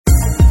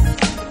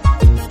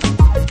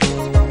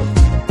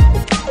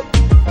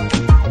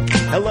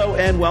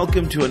And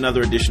welcome to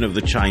another edition of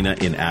the China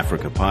in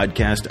Africa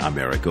podcast. I'm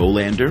Eric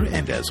Olander,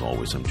 and as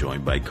always, I'm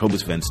joined by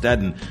Cobus van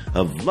Staden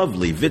of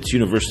lovely Wits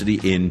University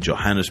in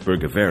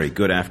Johannesburg. A very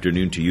good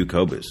afternoon to you,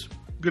 Cobus.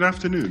 Good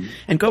afternoon.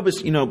 And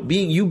Cobus,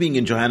 being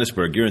in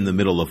Johannesburg, you're in the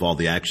middle of all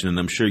the action, and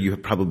I'm sure you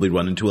have probably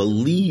run into a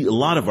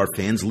lot of our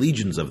fans,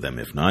 legions of them,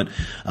 if not.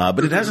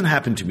 But it hasn't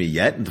happened to me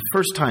yet. The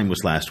first time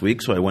was last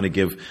week, so I want to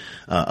give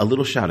a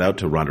little shout out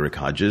to Roderick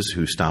Hodges,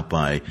 who stopped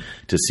by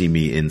to see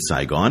me in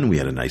Saigon. We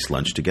had a nice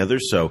lunch together.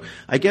 So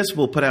I guess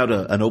we'll put out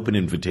an open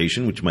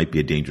invitation, which might be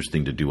a dangerous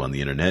thing to do on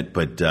the internet.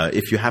 But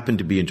if you happen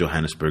to be in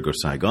Johannesburg or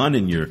Saigon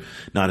and you're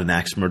not an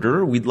axe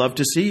murderer, we'd love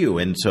to see you.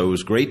 And so it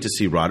was great to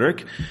see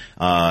Roderick.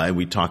 And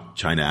we talked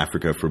China,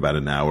 Africa for about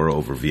an hour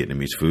over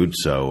Vietnamese food.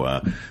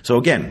 So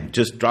again,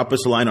 just drop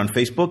us a line on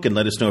Facebook and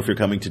let us know if you're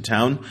coming to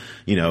town.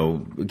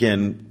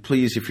 Again,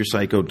 please, if you're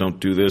psycho,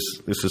 don't do this.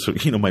 This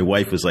is, my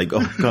wife is like,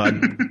 oh God,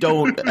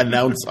 don't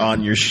announce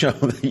on your show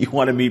that you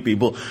want to meet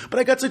people.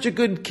 But I got such a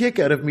good kick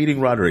out of meeting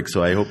Roderick.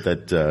 So I hope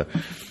that,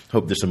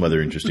 hope there's some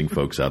other interesting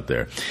folks out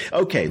there.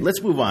 Okay,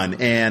 let's move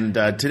on. And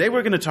today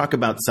we're going to talk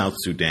about South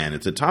Sudan.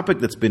 It's a topic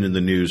that's been in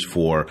the news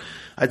for,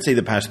 I'd say,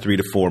 the past 3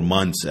 to 4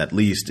 months at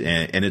least.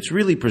 And it's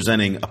really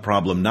presenting a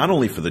problem not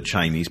only for the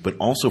Chinese, but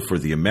also for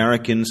the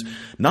Americans,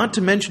 not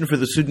to mention for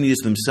the Sudanese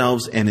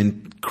themselves. And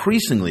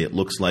increasingly, it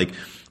looks like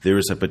there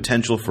is a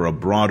potential for a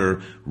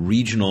broader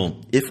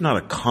regional, if not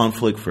a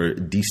conflict, for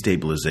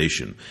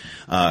destabilization.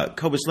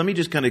 Cobus, let me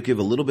just kind of give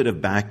a little bit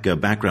of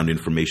background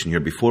information here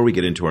before we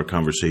get into our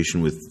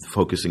conversation with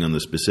focusing on the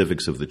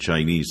specifics of the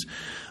Chinese.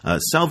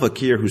 Salva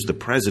Kiir, who's the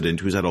president,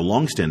 who's had a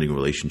long-standing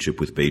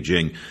relationship with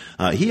Beijing,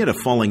 he had a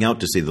falling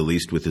out, to say the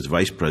least, with his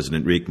vice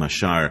president, Riek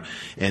Machar,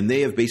 and they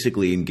have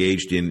basically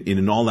engaged in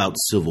an all-out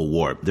civil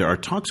war. There are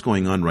talks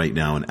going on right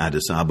now in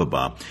Addis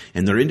Ababa,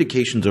 and there are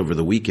indications over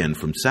the weekend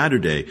from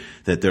Saturday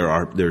that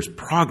there's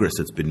progress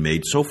that's been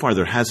made. So far,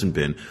 there hasn't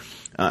been.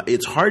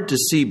 It's hard to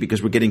see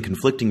because we're getting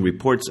conflicting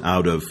reports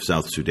out of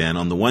South Sudan.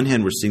 On the one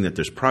hand, we're seeing that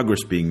there's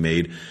progress being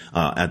made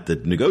at the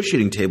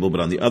negotiating table, but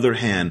on the other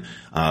hand,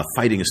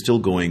 fighting is still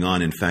going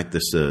on. In fact,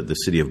 the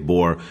city of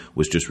Bor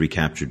was just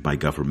recaptured by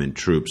government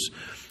troops.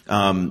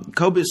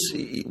 Cobus,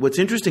 what's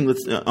interesting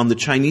on the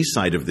Chinese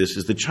side of this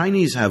is the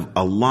Chinese have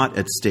a lot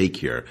at stake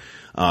here.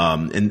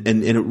 And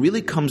it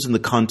really comes in the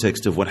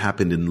context of what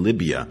happened in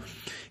Libya.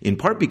 In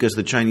part because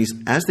the Chinese,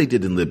 as they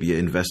did in Libya,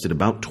 invested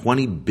about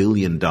 $20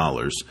 billion.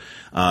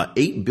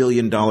 $8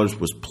 billion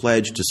was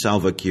pledged to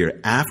Salva Kiir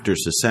after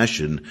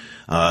secession.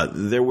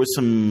 There was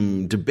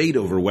some debate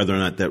over whether or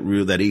not that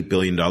 $8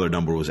 billion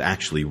number was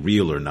actually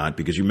real or not,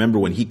 because you remember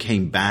when he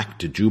came back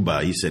to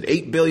Juba, he said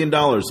 $8 billion,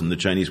 and the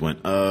Chinese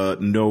went,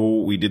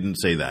 no, we didn't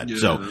say that.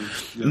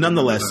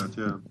 Nonetheless,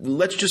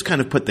 let's just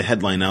kind of put the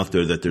headline out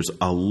there that there's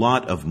a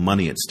lot of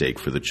money at stake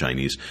for the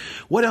Chinese.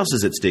 What else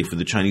is at stake for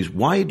the Chinese?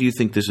 Why do you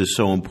think this is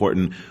so important?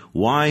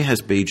 Why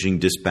has Beijing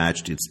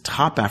dispatched its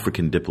top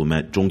African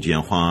diplomat, Zhong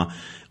Jianhua?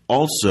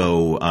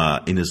 Also,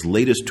 in his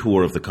latest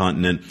tour of the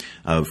continent,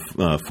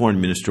 Foreign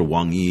Minister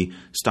Wang Yi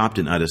stopped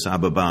in Addis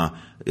Ababa,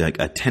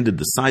 attended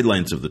the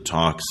sidelines of the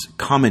talks,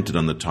 commented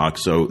on the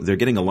talks. So they're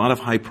getting a lot of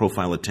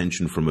high-profile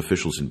attention from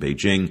officials in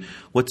Beijing.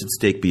 What's at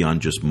stake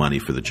beyond just money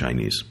for the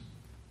Chinese?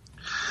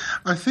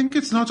 I think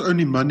it's not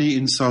only money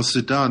in South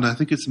Sudan. I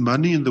think it's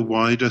money in the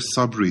wider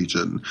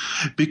sub-region,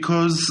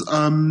 because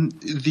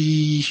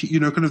there's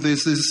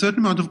a certain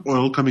amount of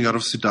oil coming out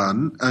of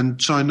Sudan, and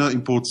China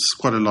imports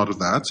quite a lot of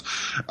that.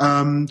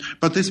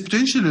 But there's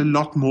potentially a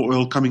lot more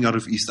oil coming out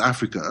of East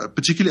Africa,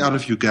 particularly out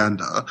of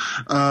Uganda,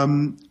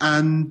 and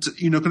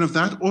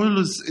that oil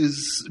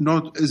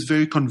is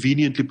very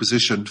conveniently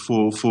positioned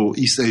for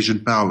East Asian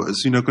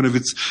powers.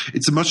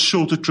 It's a much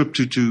shorter trip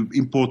to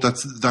import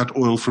that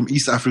oil from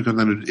East Africa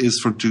than it is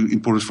to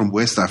import it from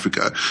West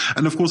Africa.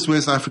 And of course,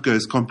 West Africa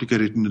is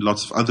complicated in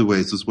lots of other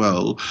ways as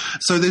well.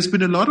 So there's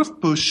been a lot of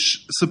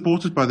push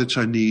supported by the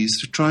Chinese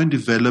to try and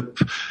develop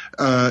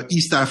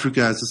East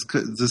Africa as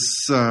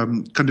this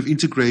kind of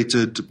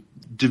integrated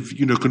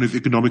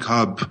economic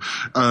hub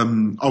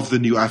of the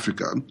new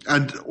Africa.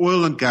 And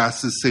oil and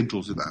gas is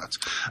central to that.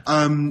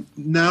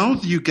 Now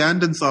the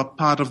Ugandans are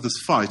part of this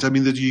fight. I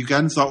mean, the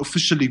Ugandans are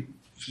officially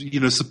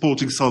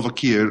supporting Salva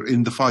Kiir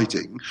in the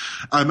fighting.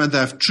 And they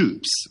have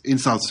troops in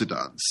South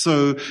Sudan.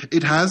 So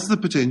it has the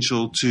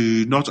potential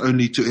to not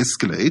only to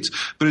escalate,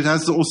 but it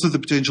has also the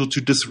potential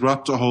to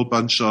disrupt a whole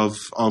bunch of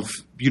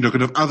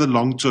other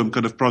long-term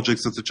kind of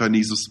projects that the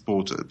Chinese have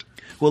supported.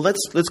 Well,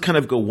 let's kind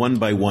of go one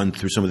by one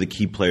through some of the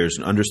key players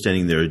and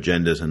understanding their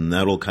agendas, and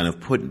that'll kind of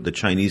put the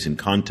Chinese in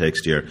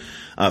context here.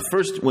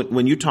 First,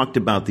 when you talked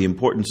about the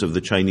importance of the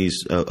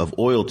Chinese of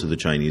oil to the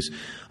Chinese,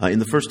 in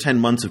the first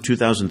 10 months of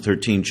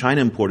 2013,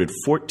 China imported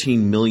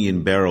 14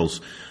 million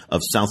barrels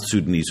of South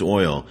Sudanese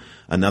oil.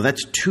 Now,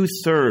 that's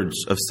 2/3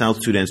 of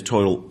South Sudan's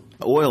total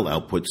oil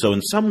output. So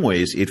in some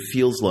ways, it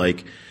feels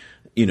like,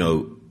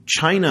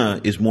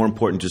 China is more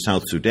important to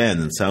South Sudan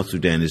than South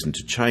Sudan isn't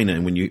to China.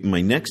 And my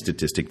next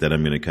statistic that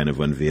I'm going to kind of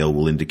unveil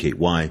will indicate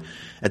why.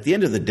 At the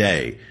end of the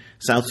day,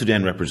 South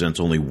Sudan represents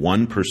only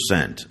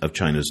 1% of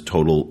China's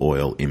total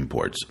oil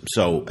imports.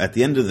 So at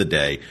the end of the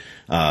day,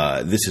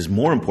 this is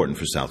more important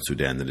for South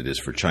Sudan than it is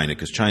for China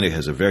because China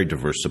has a very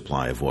diverse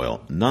supply of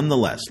oil.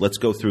 Nonetheless, let's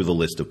go through the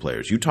list of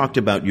players. You talked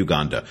about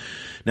Uganda.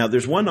 Now,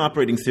 there's one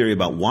operating theory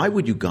about why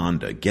would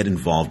Uganda get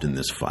involved in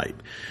this fight?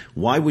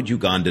 Why would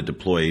Uganda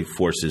deploy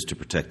forces to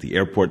protect the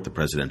airport, the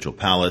presidential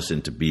palace,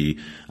 and to be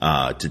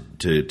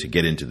to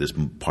get into this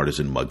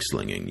partisan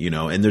mudslinging? You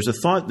know, and there's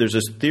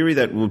a theory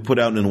that we put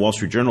out in a Wall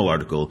Street Journal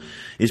article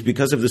is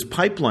because of this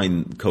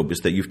pipeline,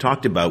 Cobus, that you've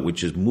talked about,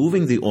 which is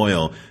moving the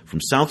oil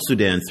from South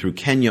Sudan through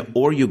Kenya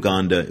or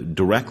Uganda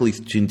directly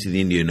into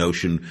the Indian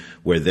Ocean,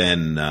 where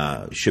then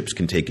ships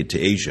can take it to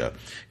Asia.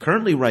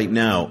 Currently, right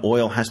now,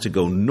 oil has to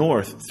go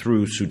north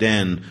through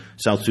Sudan,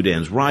 South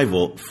Sudan's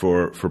rival,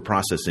 for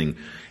processing,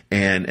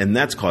 and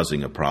that's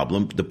causing a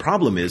problem. The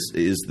problem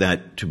is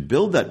that to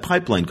build that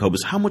pipeline,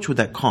 Cobus, how much would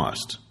that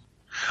cost?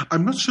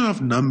 I'm not sure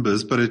of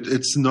numbers, but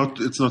it's not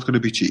going to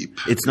be cheap.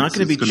 It's not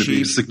going to be cheap. It's going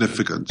to be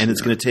significant. And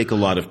it's going to take a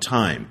lot of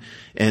time.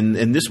 And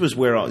this was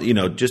where,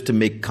 just to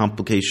make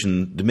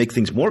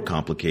things more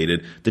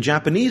complicated, the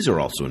Japanese are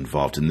also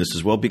involved in this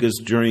as well,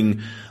 because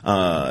during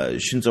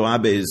Shinzo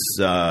Abe's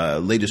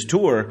latest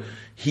tour,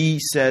 he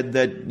said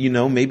that,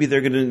 maybe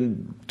they're going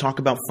to talk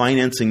about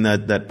financing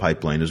that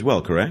pipeline as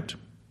well, correct?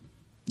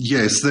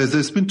 Yes,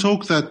 there's been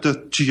talk that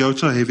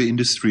Toyota Heavy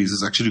Industries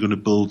is actually going to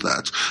build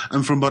that.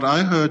 And from what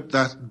I heard,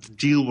 that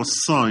deal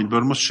was signed, but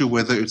I'm not sure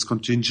whether it's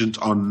contingent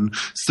on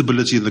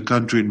stability in the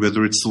country and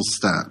whether it still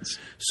stands.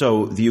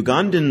 So the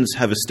Ugandans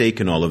have a stake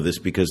in all of this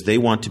because they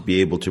want to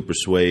be able to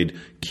persuade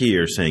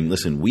Kiir, saying,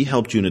 listen, we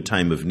helped you in a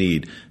time of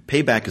need.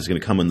 Payback is going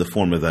to come in the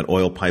form of that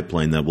oil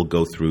pipeline that will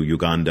go through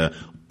Uganda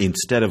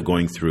instead of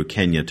going through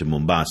Kenya to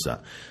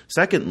Mombasa.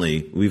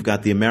 Secondly, we've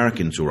got the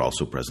Americans who are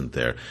also present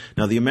there.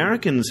 Now, the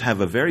Americans have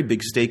a very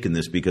big stake in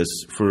this because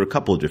for a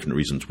couple of different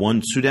reasons.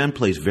 One, Sudan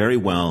plays very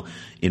well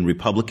in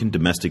Republican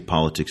domestic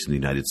politics in the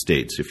United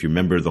States. If you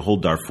remember the whole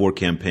Darfur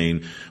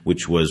campaign,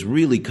 which was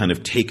really kind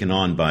of taken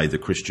on by the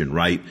Christian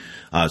right.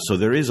 So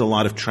there is a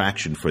lot of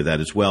traction for that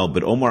as well.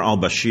 But Omar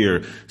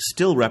al-Bashir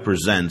still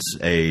represents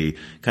a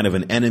kind of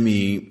an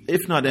enemy,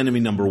 if not enemy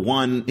number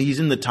one. He's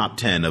in the top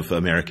 10 of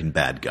American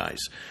bad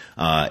guys.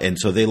 And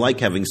so they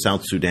like having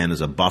South Sudan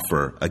as a buffer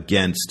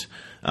against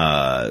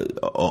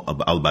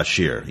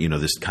al-Bashir,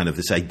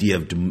 this idea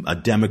of a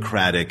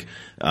democratic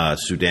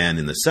Sudan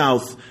in the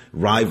south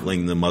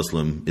rivaling the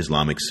Muslim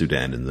Islamic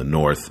Sudan in the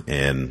north,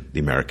 and the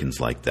Americans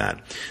like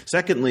that.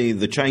 Secondly,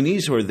 the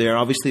Chinese who are there,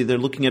 obviously they're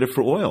looking at it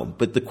for oil.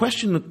 But the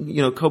question,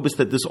 Cobus,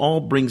 that this all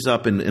brings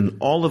up in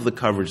all of the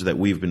coverage that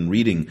we've been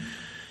reading,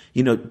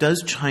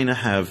 does China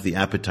have the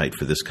appetite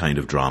for this kind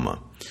of drama?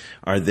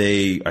 Are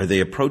they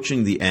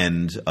approaching the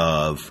end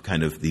of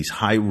kind of these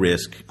high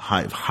risk,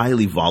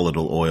 highly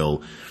volatile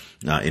oil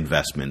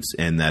investments,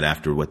 and that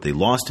after what they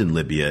lost in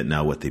Libya,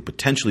 now what they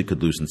potentially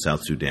could lose in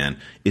South Sudan,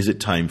 is it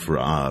time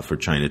for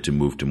China to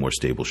move to more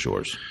stable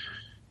shores?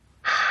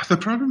 The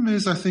problem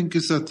is that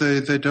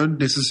they don't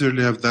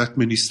necessarily have that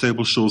many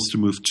stable shores to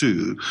move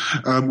to.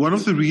 One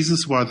of the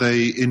reasons why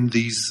they in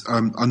these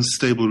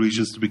unstable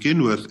regions to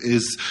begin with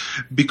is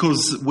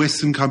because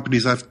Western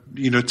companies have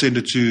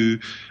tended to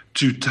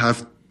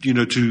have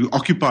to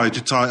occupy,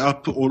 to tie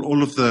up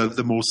all of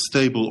the more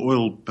stable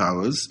oil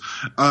powers,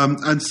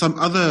 and some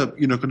other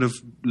kind of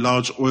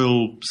large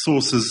oil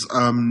sources.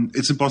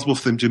 It's impossible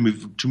for them to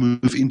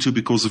move into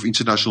because of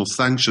international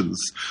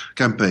sanctions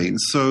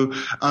campaigns. So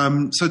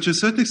to a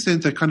certain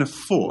extent, they're kind of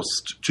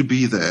forced to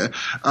be there,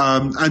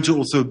 and to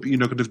also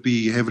kind of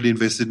be heavily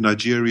invested in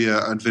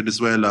Nigeria and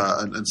Venezuela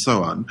and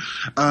so on.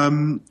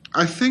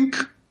 I think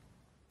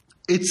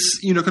it's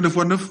kind of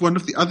one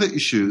of the other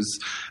issues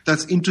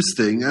that's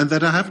interesting and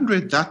that I haven't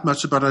read that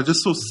much about. I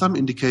just saw some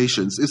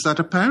indications is that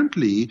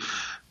apparently,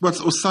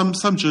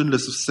 some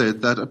journalists have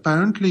said that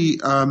apparently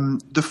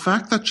the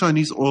fact that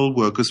Chinese oil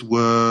workers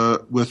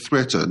were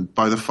threatened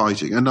by the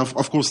fighting, and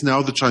of course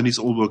now the Chinese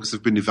oil workers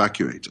have been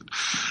evacuated,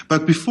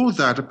 but before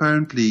that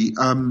apparently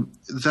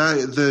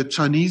the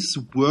Chinese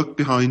worked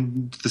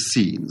behind the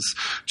scenes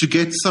to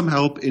get some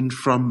help in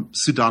from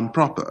Sudan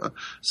proper.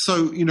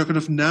 So kind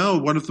of now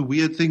one of the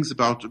weird things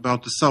about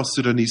the South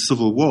Sudanese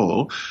civil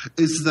war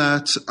is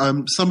that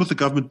some of the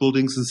government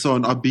buildings and so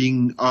on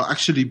are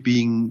actually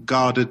being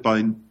guarded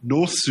by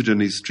North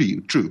Sudanese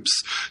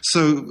troops.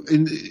 So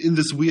there's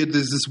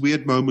this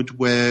weird moment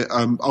where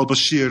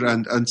al-Bashir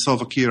and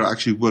Salva Kiir are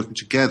actually working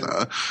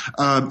together,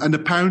 and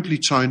apparently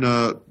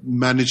China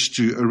managed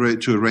to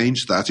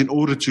arrange that in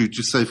order to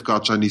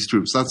safeguard Chinese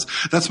troops.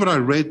 That's what I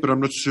read, but I'm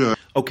not sure.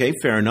 Okay,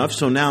 fair enough.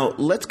 So now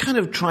let's kind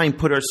of try and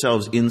put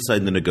ourselves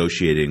inside the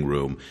negotiating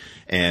room,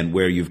 and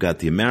where you've got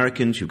the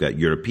Americans, you've got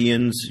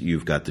Europeans,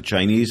 you've got the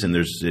Chinese,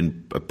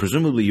 and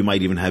presumably you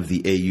might even have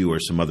the AU or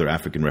some other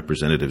African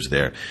representatives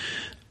there.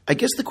 I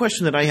guess the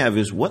question that I have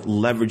is, what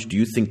leverage do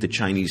you think the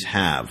Chinese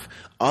have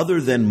other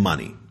than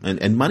money?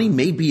 And money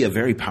may be a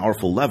very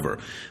powerful lever,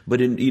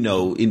 but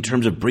in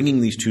terms of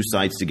bringing these two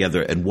sides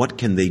together, and what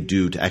can they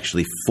do to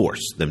actually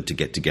force them to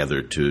get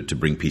together to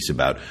bring peace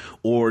about?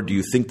 Or do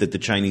you think that the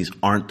Chinese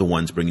aren't the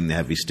ones bringing the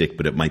heavy stick,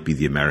 but it might be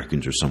the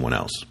Americans or someone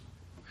else?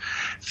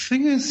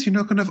 Thing is,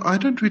 I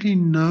don't really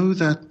know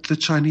that the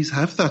Chinese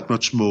have that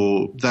much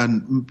more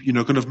than,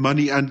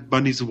 money and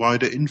money's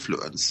wider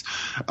influence.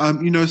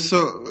 Maybe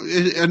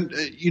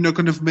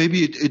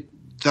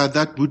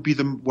that would be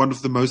one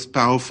of the most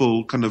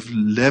powerful kind of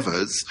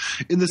levers,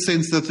 in the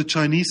sense that the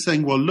Chinese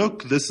saying, well,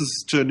 look, this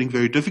is turning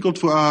very difficult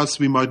for us.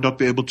 We might not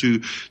be able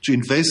to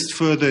invest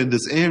further in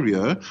this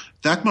area.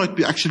 That might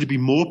actually be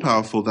more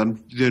powerful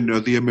than,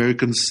 the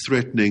Americans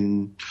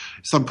threatening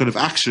some kind of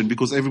action,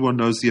 because everyone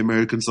knows the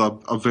Americans are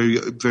very,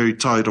 very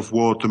tired of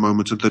war at the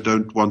moment, and they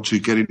don't want to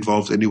get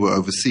involved anywhere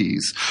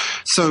overseas.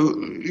 So,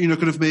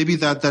 maybe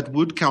that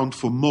would count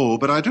for more,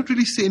 but I don't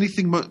really see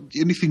anything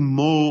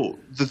more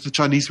that the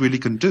Chinese really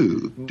can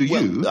do. Do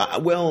you?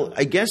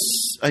 I guess,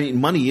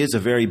 money is a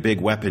very big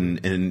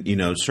weapon, and,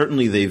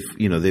 certainly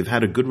they've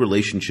had a good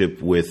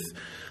relationship with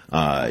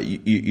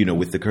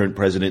with the current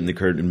president and the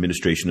current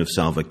administration of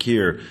Salva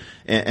Kiir.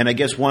 And I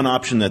guess one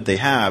option that they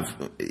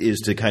have is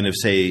to kind of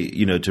say,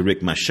 to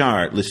Riek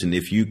Machar, listen,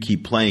 if you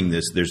keep playing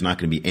this, there's not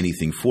going to be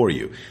anything for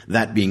you.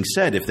 That being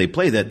said, if they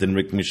play that, then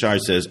Riek Machar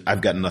says,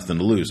 I've got nothing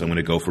to lose. I'm going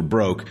to go for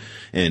broke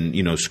and,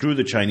 screw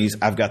the Chinese.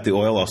 I've got the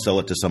oil. I'll sell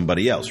it to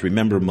somebody else.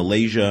 Remember,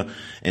 Malaysia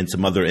and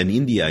and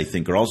India, I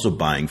think, are also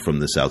buying from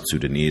the South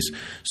Sudanese.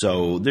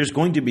 So there's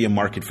going to be a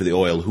market for the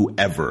oil,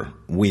 whoever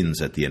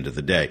wins at the end of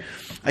the day.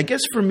 I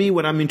guess for me,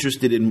 what I'm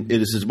interested in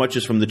is as much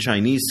as from the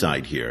Chinese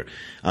side here.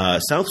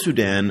 South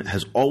Sudan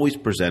has always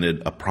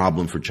presented a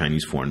problem for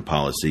Chinese foreign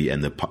policy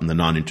and the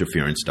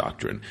non-interference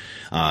doctrine.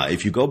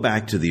 If you go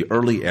back to the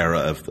early era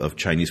of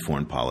Chinese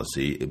foreign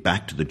policy,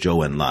 back to the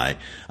Zhou Enlai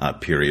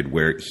period,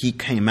 where he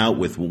came out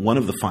with one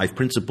of the 5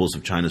 principles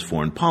of China's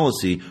foreign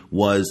policy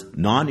was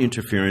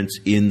non-interference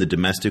in the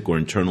domestic or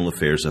internal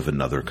affairs of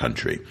another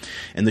country.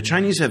 And the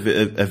Chinese have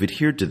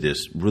adhered to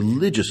this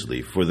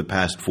religiously for the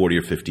past 40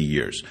 or 50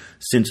 years,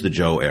 since the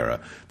Zhou era.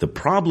 The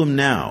problem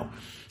now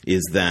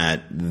is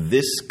that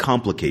this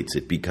complicates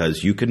it,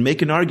 because you can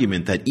make an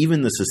argument that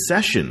even the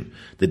secession,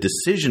 the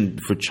decision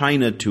for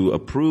China to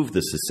approve the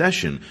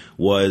secession,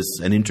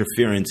 was an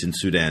interference in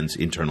Sudan's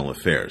internal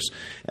affairs.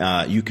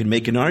 You can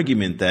make an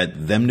argument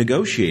that them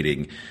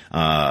negotiating,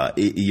 at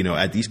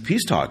these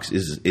peace talks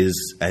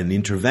is an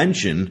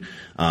intervention.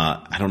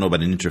 I don't know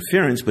about an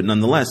interference, but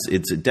nonetheless,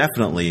 it's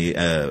definitely,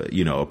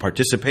 a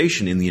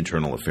participation in the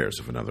internal affairs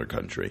of another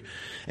country.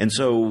 And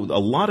so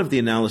a lot of the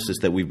analysis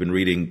that we've been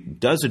reading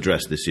does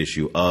address this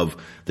issue of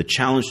the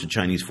challenge to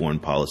Chinese foreign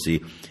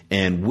policy,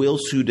 and will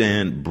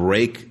Sudan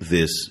break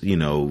this,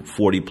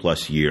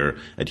 40-plus year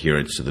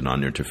adherence to the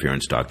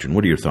non-interference doctrine?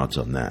 What are your thoughts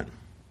on that?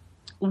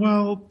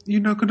 Well,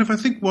 I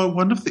think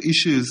one of the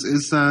issues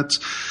is that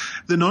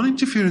the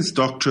non-interference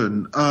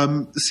doctrine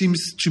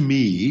seems to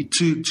me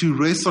to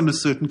rest on a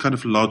certain kind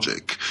of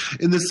logic,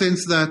 in the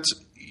sense that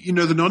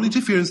the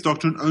non-interference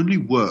doctrine only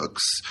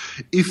works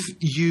if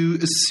you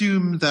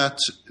assume that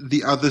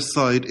the other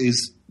side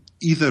is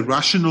either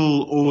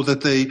rational, or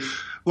that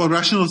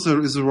rational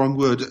is the wrong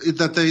word,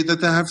 that they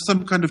have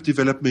some kind of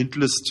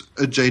developmentalist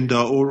agenda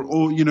or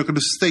kind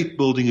of state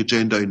building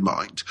agenda in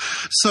mind.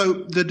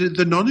 So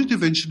the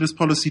non-interventionist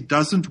policy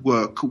doesn't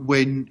work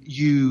when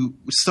you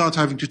start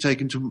having to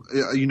take into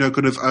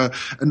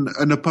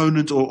an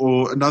opponent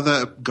or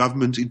another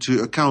government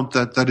into account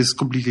that is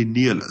completely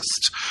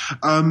nihilist.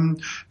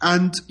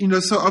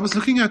 So I was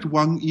looking at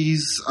Wang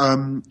Yi's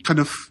kind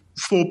of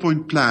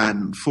 4-point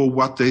plan for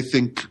what they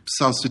think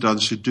South Sudan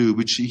should do,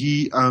 which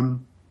he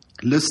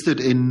listed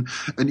in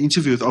an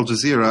interview with Al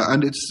Jazeera,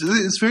 and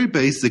it's very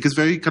basic. It's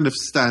very kind of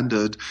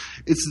standard.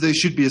 There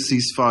should be a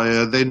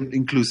ceasefire, then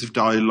inclusive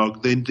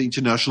dialogue, then the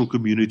international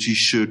community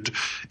should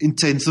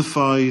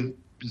intensify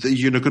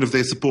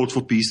their support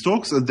for peace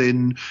talks, and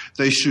then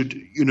they should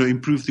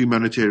improve the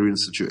humanitarian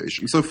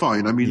situation. So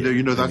fine,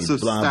 that's a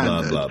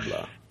standard. Blah blah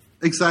blah.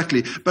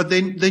 Exactly. But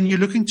then you're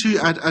looking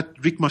at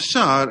Riek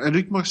Machar, and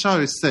Riek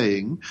Machar is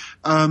saying,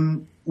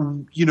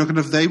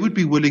 they would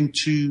be willing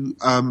to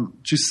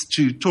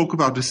talk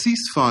about a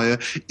ceasefire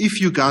if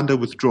Uganda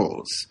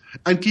withdraws.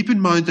 And keep in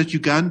mind that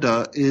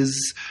Uganda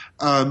is,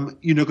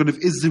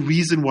 is the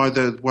reason why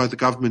the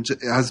government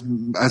has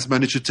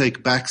managed to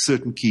take back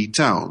certain key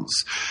towns.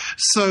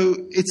 So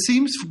it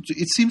seems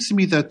to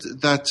me that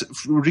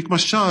Riek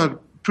Machar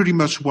pretty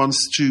much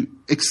wants to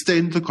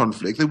extend the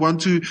conflict. They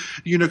want to,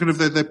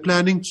 they're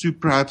planning to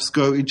perhaps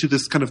go into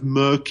this kind of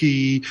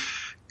murky,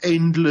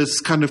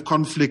 endless kind of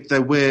conflict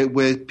that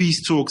where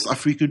peace talks are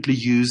frequently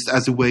used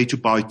as a way to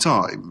buy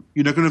time.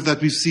 That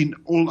we've seen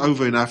all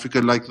over in Africa,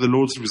 like the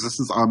Lord's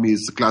Resistance Army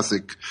is the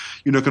classic,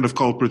 kind of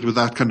culprit with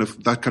that kind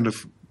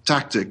of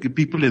tactic.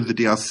 People in the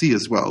DRC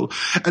as well.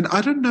 And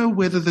I don't know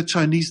whether the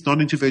Chinese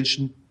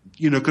non-intervention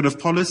kind of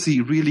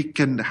policy really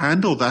can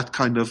handle that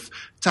kind of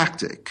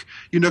tactic.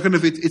 Kind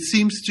of it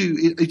seems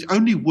it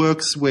only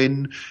works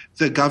when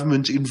the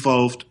government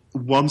involved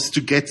wants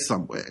to get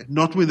somewhere,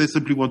 not when they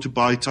simply want to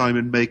buy time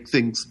and make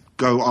things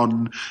go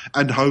on,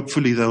 and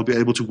hopefully they'll be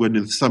able to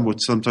win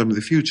sometime in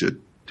the future.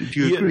 Do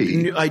you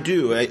agree? Yeah, I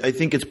do. I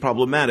think it's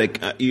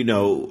problematic.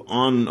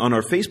 On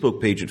our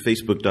Facebook page at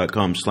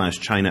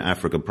facebook.com/China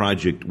Africa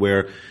Project,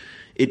 where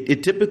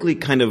it typically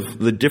kind of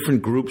the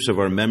different groups of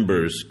our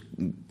members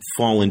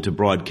fall into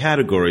broad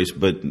categories,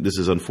 but this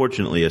is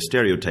unfortunately a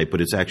stereotype, but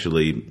it's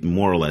actually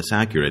more or less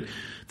accurate,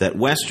 that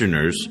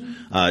Westerners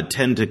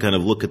tend to kind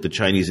of look at the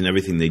Chinese and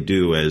everything they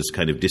do as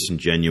kind of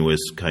disingenuous,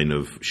 kind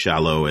of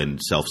shallow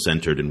and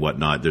self-centered and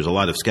whatnot. There's a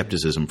lot of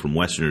skepticism from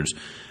Westerners.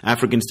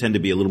 Africans tend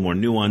to be a little more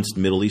nuanced,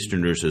 Middle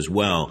Easterners as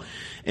well.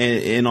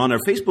 And on our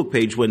Facebook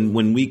page,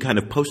 when we kind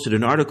of posted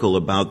an article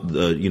about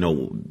the,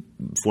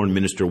 Foreign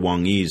Minister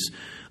Wang Yi's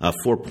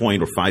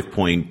 4-point or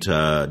 5-point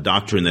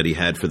doctrine that he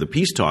had for the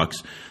peace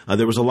talks,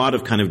 there was a lot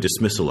of kind of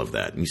dismissal of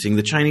that. And he's saying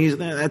the Chinese,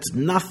 that's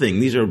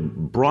nothing. These are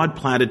broad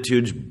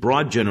platitudes,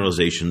 broad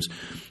generalizations.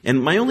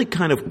 And my only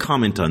kind of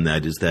comment on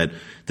that is that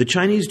the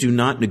Chinese do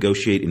not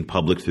negotiate in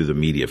public through the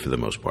media for the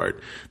most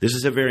part. This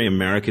is a very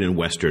American and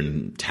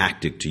Western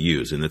tactic to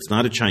use, and it's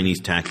not a Chinese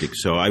tactic.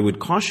 So I would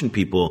caution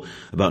people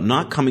about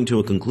not coming to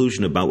a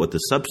conclusion about what the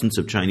substance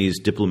of Chinese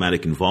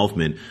diplomatic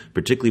involvement,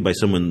 particularly by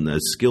someone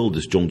as skilled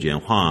as Zhong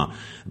Jianhua,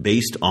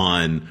 based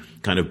on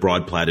kind of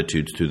broad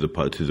platitudes to the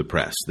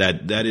press.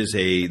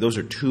 Those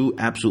are two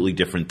absolutely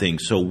different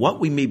things. So what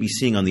we may be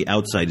seeing on the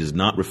outside is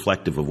not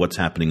reflective of what's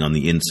happening on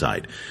the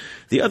inside.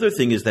 The other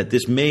thing is that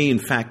this may in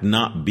fact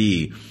not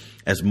be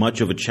as much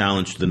of a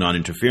challenge to the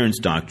non-interference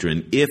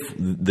doctrine if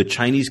the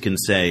Chinese can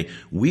say,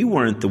 we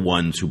weren't the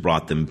ones who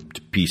brought them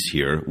to peace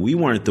here. We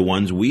weren't the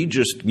ones. We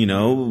just,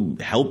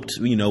 helped,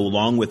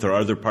 along with our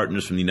other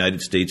partners from the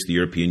United States, the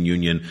European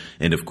Union,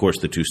 and of course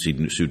the two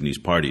Sudanese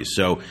parties.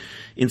 So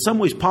in some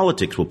ways,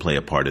 politics will play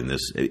a part in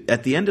this.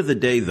 At the end of the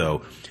day,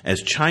 though,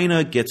 as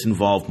China gets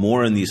involved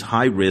more in these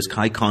high-risk,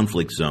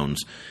 high-conflict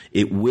zones,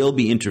 it will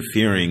be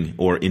interfering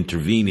or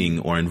intervening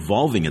or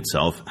involving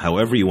itself,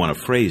 however you want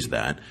to phrase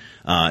that,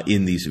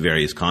 in these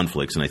various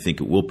conflicts. And I think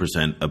it will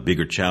present a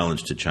bigger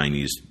challenge to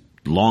Chinese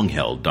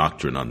long-held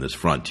doctrine on this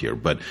front here.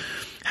 But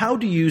how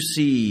do you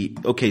see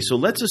 – okay, so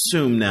let's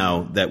assume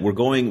now that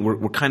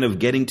we're kind of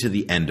getting to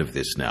the end of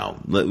this now.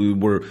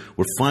 We're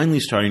finally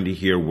starting to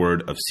hear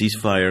word of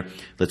ceasefire.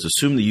 Let's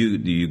assume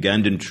the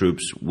Ugandan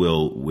troops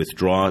will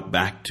withdraw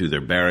back to their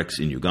barracks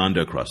in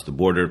Uganda across the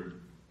border.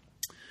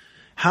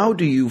 How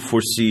do you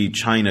foresee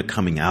China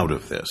coming out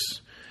of this?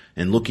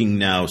 And looking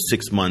now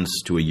 6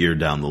 months to a year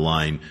down the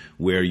line,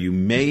 where you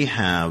may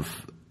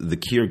have the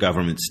Kiir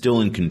government still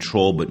in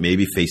control, but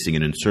maybe facing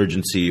an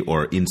insurgency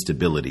or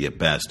instability at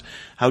best,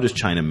 how does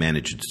China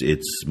manage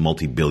its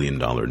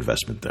multi-billion-dollar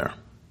investment there?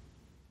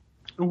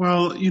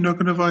 Well,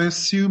 I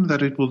assume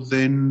that it will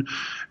then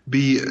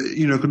be,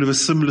 kind of a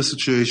similar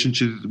situation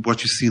to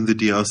what you see in the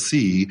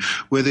DRC,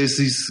 where there's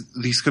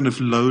these kind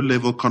of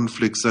low-level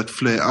conflicts that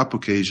flare up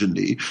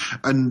occasionally,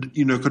 and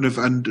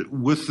and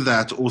with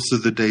that also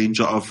the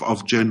danger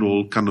of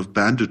general kind of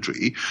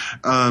banditry,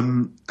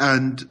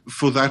 and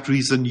for that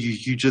reason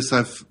you just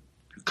have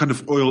kind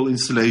of oil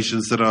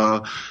installations that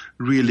are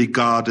really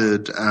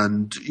guarded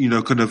and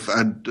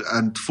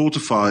and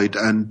fortified,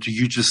 and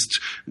you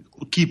just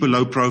keep a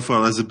low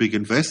profile as a big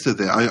investor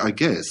there. I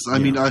guess. I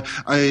mean,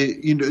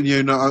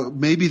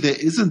 maybe there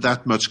isn't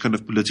that much kind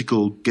of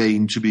political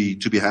gain to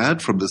be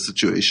had from this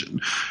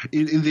situation.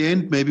 In the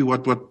end, maybe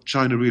what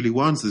China really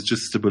wants is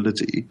just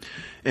stability.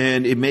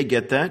 And it may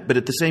get that, but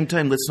at the same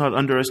time, let's not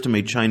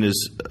underestimate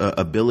China's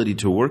ability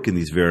to work in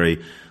these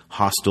very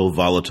hostile,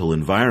 volatile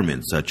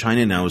environments.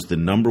 China now is the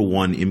number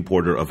one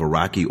importer of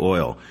Iraqi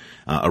oil.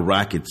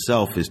 Iraq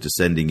itself is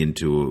descending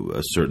into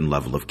a certain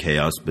level of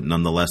chaos, but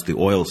nonetheless, the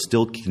oil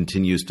still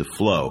continues to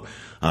flow.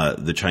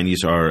 The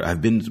Chinese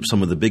have been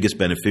some of the biggest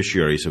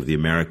beneficiaries of the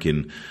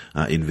American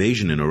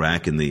invasion in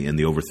Iraq and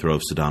the overthrow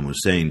of Saddam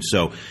Hussein.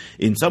 So,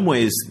 in some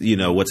ways,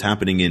 what's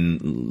happening in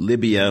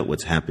Libya,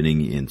 what's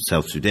happening in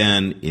South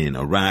Sudan, in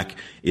Iraq,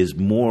 is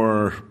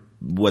more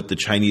what the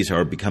Chinese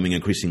are becoming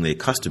increasingly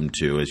accustomed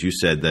to. As you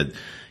said, that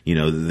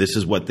this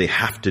is what they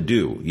have to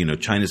do.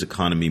 China's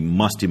economy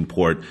must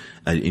import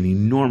an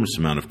enormous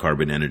amount of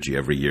carbon energy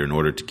every year in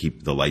order to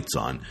keep the lights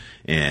on.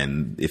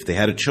 And if they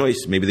had a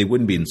choice, maybe they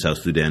wouldn't be in South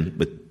Sudan,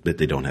 but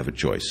they don't have a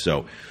choice.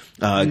 So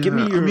give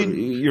me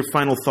your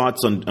final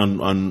thoughts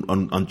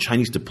on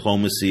Chinese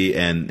diplomacy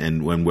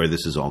and where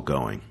this is all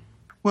going.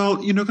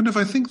 Well,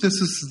 I think this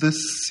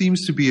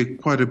seems to be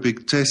quite a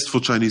big test for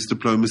Chinese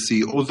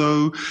diplomacy.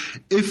 Although,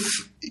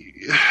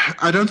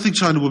 I don't think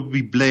China will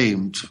be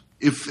blamed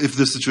if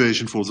the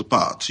situation falls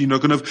apart.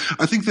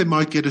 I think they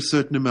might get a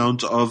certain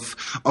amount of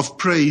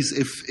praise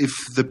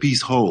if the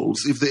peace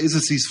holds. If there is a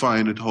ceasefire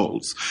and it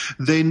holds,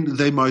 then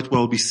they might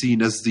well be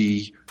seen as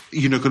the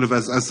kind of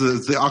as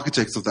the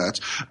architects of that,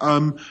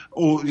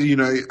 or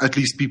at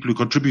least people who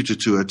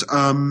contributed to it.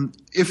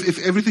 If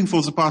everything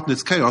falls apart and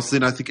it's chaos,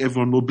 then I think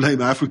everyone will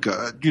blame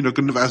Africa,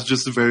 kind of as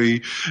just a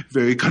very,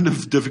 very kind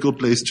of difficult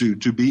place to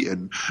be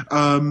in.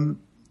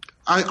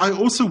 I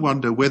also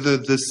wonder whether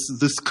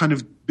this kind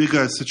of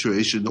bigger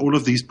situation, all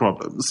of these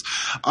problems,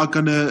 are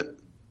going to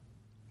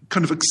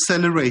kind of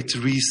accelerate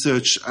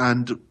research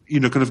and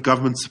kind of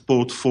government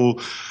support for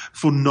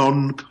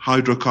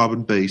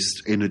non-hydrocarbon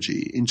based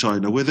energy in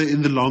China. Whether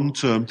in the long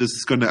term this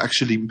is going to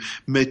actually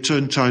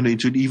turn China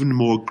into an even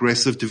more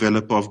aggressive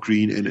developer of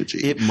green energy.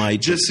 It might,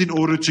 just in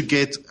order to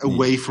get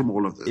away from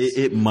all of this.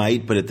 It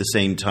might, but at the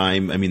same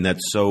time, I mean,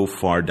 that's so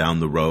far down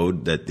the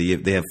road that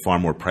they have far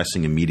more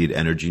pressing immediate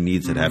energy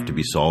needs that have to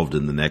be solved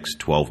in the next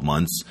 12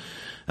 months.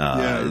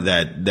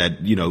 That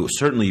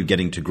certainly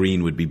getting to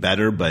green would be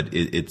better, but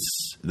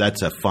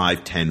that's a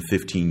 5, 10,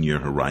 15-year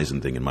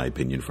horizon thing, in my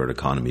opinion, for an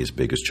economy as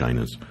big as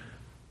China's.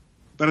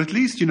 But at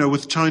least,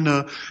 with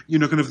China,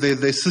 kind of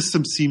their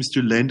system seems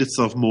to lend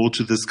itself more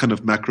to this kind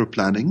of macro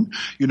planning,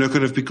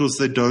 kind of because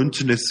they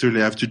don't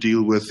necessarily have to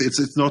deal with,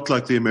 it's not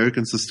like the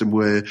American system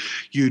where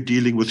you're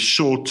dealing with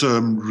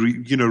short-term,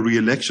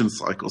 re-election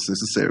cycles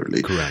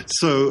necessarily. Correct.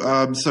 So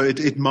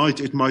it might,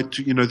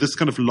 this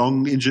kind of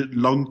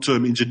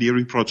long-term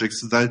engineering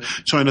projects that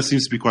China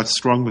seems to be quite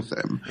strong with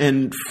them.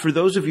 And for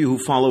those of you who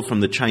follow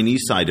from the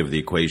Chinese side of the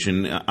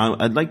equation,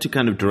 I'd like to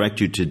kind of direct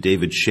you to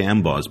David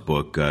Shambaugh's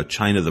book,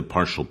 China, the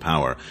Partial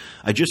Power.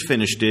 I just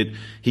finished it.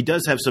 He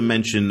does have some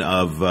mention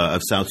of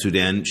South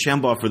Sudan.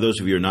 Shambaugh, for those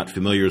of you who are not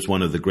familiar, is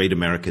one of the great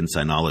American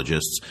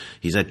sinologists.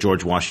 He's at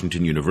George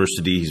Washington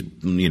University. He's,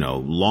 he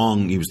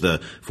was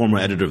the former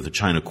editor of the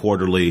China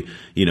Quarterly.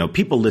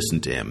 People listen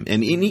to him.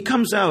 And he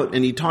comes out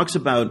and he talks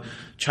about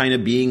China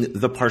being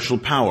the partial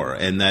power.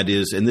 And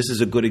this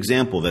is a good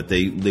example that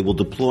they will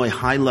deploy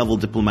high-level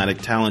diplomatic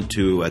talent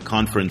to a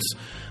conference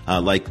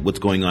like what's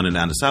going on in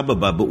Addis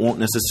Ababa, but won't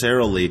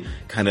necessarily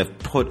kind of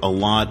put a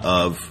lot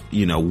of,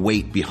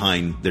 weight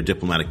behind their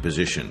diplomatic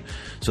position.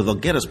 So they'll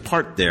get us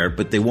part there,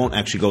 but they won't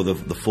actually go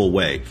the full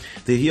way.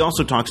 He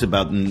also talks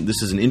about, and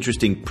this is an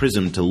interesting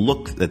prism to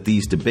look at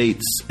these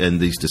debates and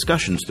these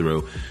discussions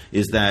through,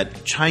 is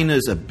that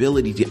China's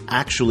ability to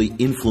actually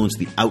influence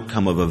the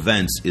outcome of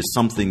events is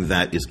something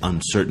that is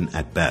uncertain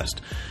at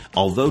best.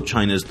 Although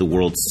China is the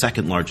world's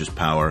second largest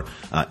power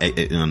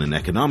on an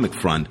economic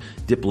front,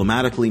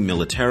 diplomatically,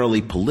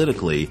 militarily,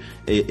 politically,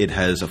 it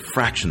has a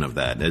fraction of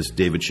that. As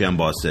David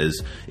Shambaugh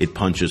says, it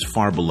punches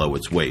far below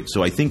its weight.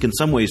 So I think in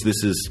some ways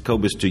this is,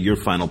 Cobus, to your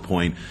final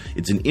point,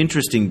 it's an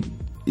interesting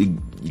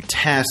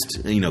test,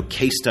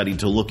 case study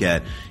to look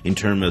at in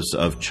terms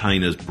of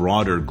China's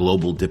broader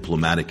global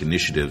diplomatic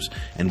initiatives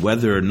and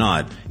whether or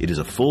not it is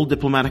a full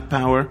diplomatic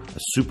power,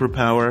 a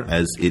superpower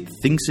as it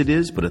thinks it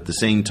is, but at the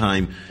same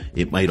time,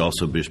 it might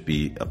also just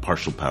be a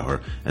partial power,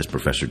 as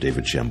Professor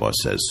David Shambaugh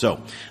says.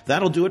 So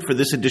that'll do it for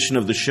this edition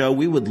of the show.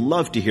 We would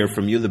love to hear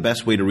from you. The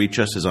best way to reach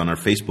us is on our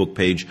Facebook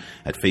page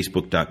at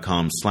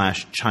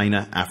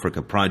facebook.com/China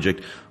Africa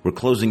Project. We're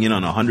closing in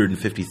on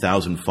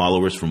 150,000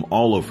 followers from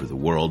all over the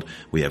world.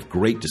 We have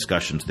great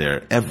discussions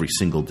there every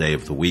single day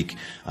of the week.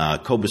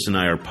 Cobus and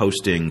I are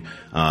posting,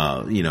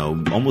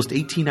 almost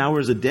 18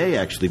 hours a day,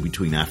 actually,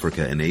 between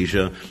Africa and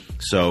Asia.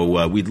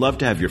 So we'd love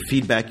to have your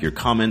feedback, your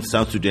comments.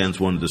 South Sudan's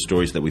one of the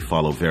stories that we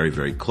follow very,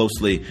 very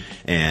closely,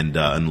 and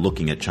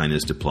looking at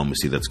China's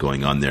diplomacy that's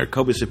going on there.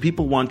 Cobus, if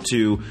people want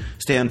to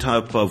stay on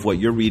top of what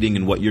you're reading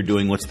and what you're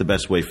doing, what's the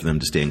best way for them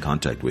to stay in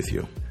contact with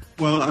you?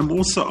 Well, I'm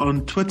also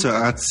on Twitter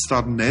at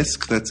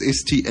Stadenesque. That's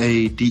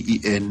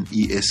Stadenesque.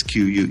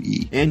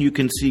 And you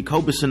can see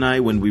Cobus and I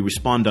when we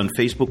respond on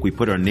Facebook. We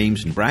put our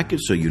names in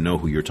brackets so you know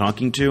who you're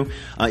talking to.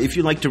 If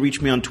you'd like to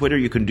reach me on Twitter,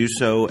 you can do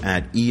so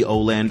at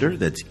EOLander.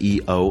 That's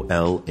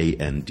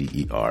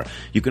EOLANDER.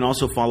 You can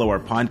also follow our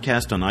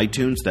podcast on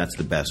iTunes. That's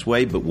the best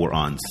way. But we're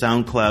on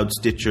SoundCloud,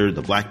 Stitcher,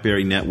 the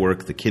BlackBerry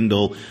Network, the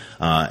Kindle,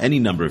 any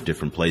number of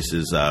different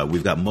places.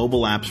 We've got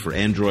mobile apps for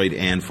Android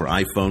and for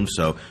iPhone.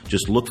 So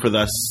just look for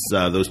those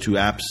two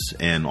apps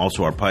and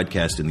also our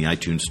podcast in the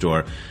iTunes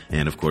store.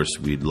 And, of course,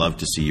 we'd love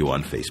to see you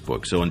on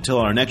Facebook. So until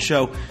our next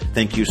show,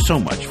 thank you so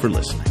much for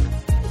listening.